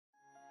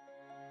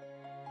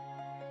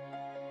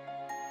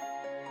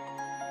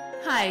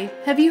Hi,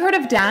 have you heard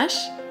of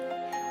Dash?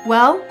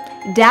 Well,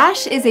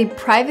 Dash is a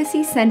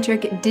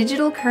privacy-centric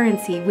digital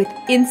currency with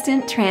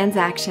instant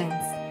transactions.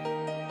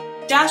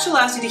 Dash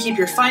allows you to keep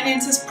your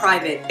finances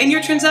private and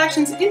your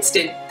transactions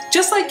instant,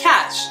 just like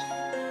cash.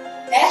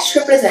 Dash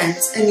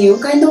represents a new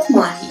kind of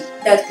money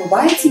that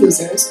provides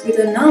users with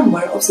a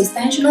number of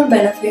substantial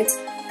benefits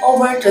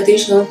over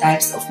traditional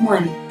types of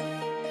money.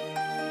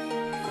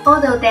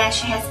 Although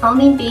Dash has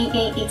only been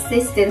in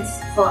existence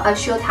for a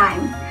short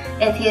time,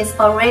 it is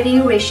already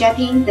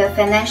reshaping the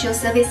financial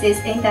services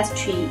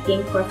industry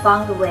in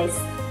profound ways.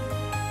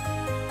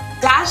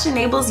 Dash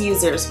enables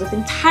users with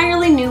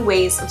entirely new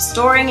ways of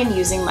storing and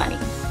using money.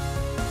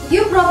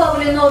 You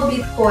probably know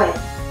Bitcoin,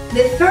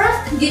 the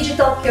first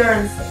digital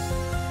currency.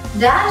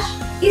 Dash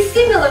is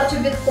similar to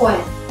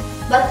Bitcoin,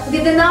 but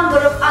with a number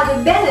of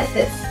other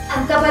benefits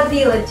and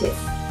capabilities.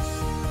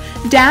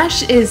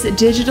 Dash is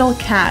digital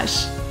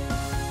cash.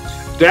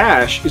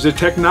 Dash is a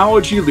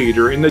technology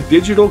leader in the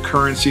digital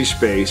currency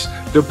space,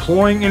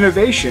 deploying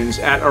innovations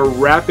at a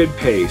rapid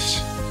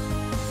pace.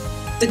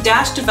 The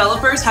Dash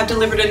developers have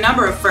delivered a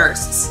number of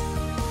firsts.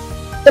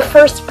 The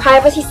first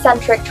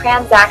privacy-centric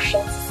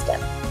transaction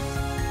system.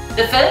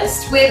 The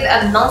first with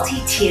a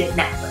multi-tiered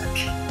network.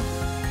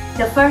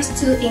 The first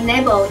to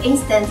enable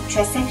instant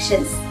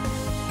transactions.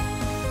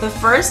 The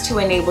first to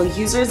enable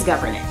users'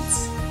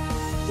 governance.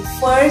 The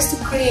first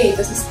to create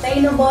a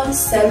sustainable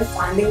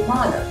self-funding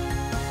model.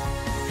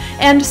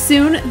 And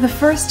soon, the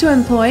first to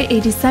employ a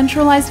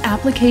decentralized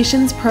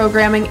applications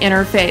programming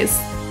interface.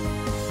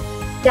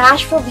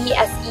 Dash will be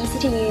as easy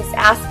to use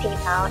as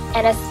PayPal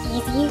and as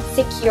easy,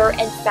 secure,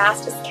 and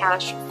fast as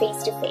cash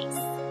face-to-face.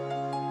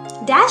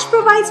 Dash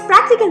provides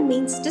practical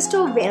means to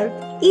store wealth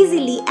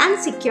easily and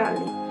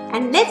securely,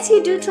 and lets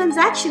you do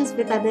transactions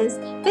with others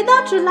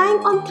without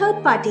relying on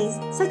third parties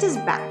such as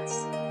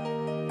banks.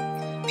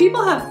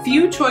 People have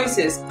few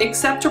choices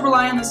except to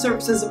rely on the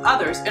services of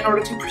others in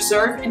order to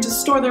preserve and to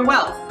store their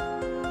wealth.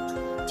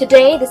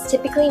 Today, this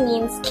typically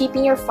means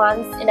keeping your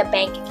funds in a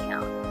bank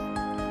account.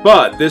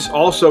 But this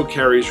also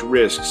carries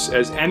risks,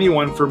 as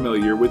anyone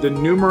familiar with the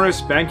numerous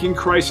banking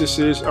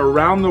crises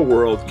around the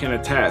world can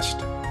attest.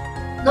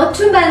 Not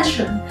to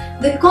mention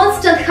the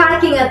constant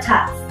hacking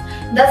attacks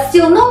that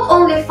steal not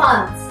only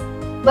funds,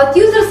 but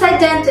users'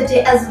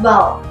 identity as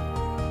well.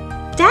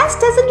 Dash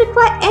doesn't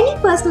require any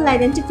personal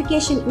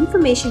identification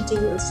information to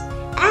use,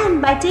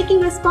 and by taking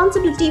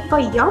responsibility for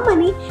your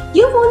money,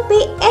 you won't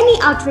pay any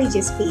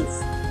outrageous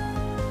fees.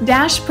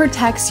 Dash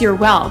protects your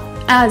wealth,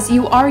 as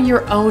you are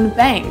your own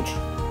bank.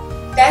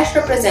 Dash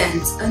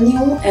represents a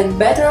new and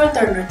better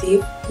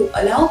alternative to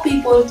allow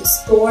people to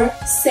store,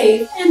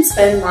 save, and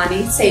spend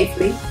money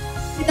safely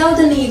without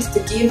the need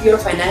to give your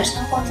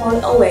financial control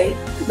away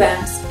to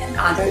banks and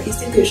other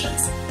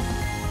institutions.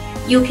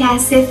 You can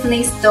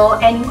safely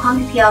store any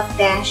quantity of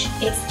Dash,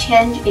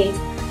 exchange it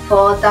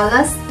for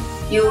dollars,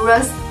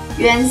 euros,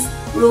 yuan,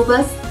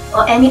 rubles,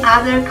 or any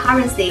other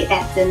currency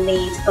as the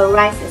need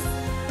arises.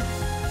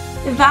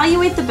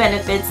 Evaluate the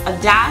benefits of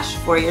Dash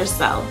for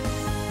yourself.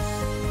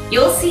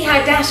 You'll see how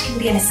Dash can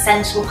be an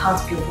essential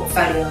part of your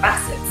portfolio of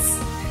assets,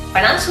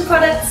 financial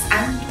products,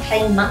 and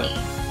plain money.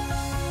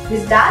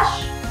 With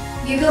Dash,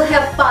 you will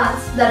have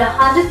funds that are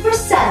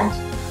 100%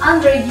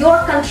 under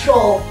your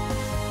control.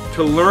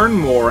 To learn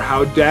more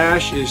how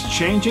Dash is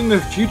changing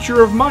the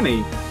future of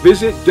money,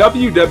 visit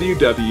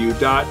www.dash.org.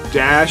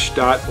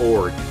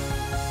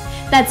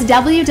 That's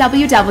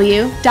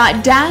www.dash.org.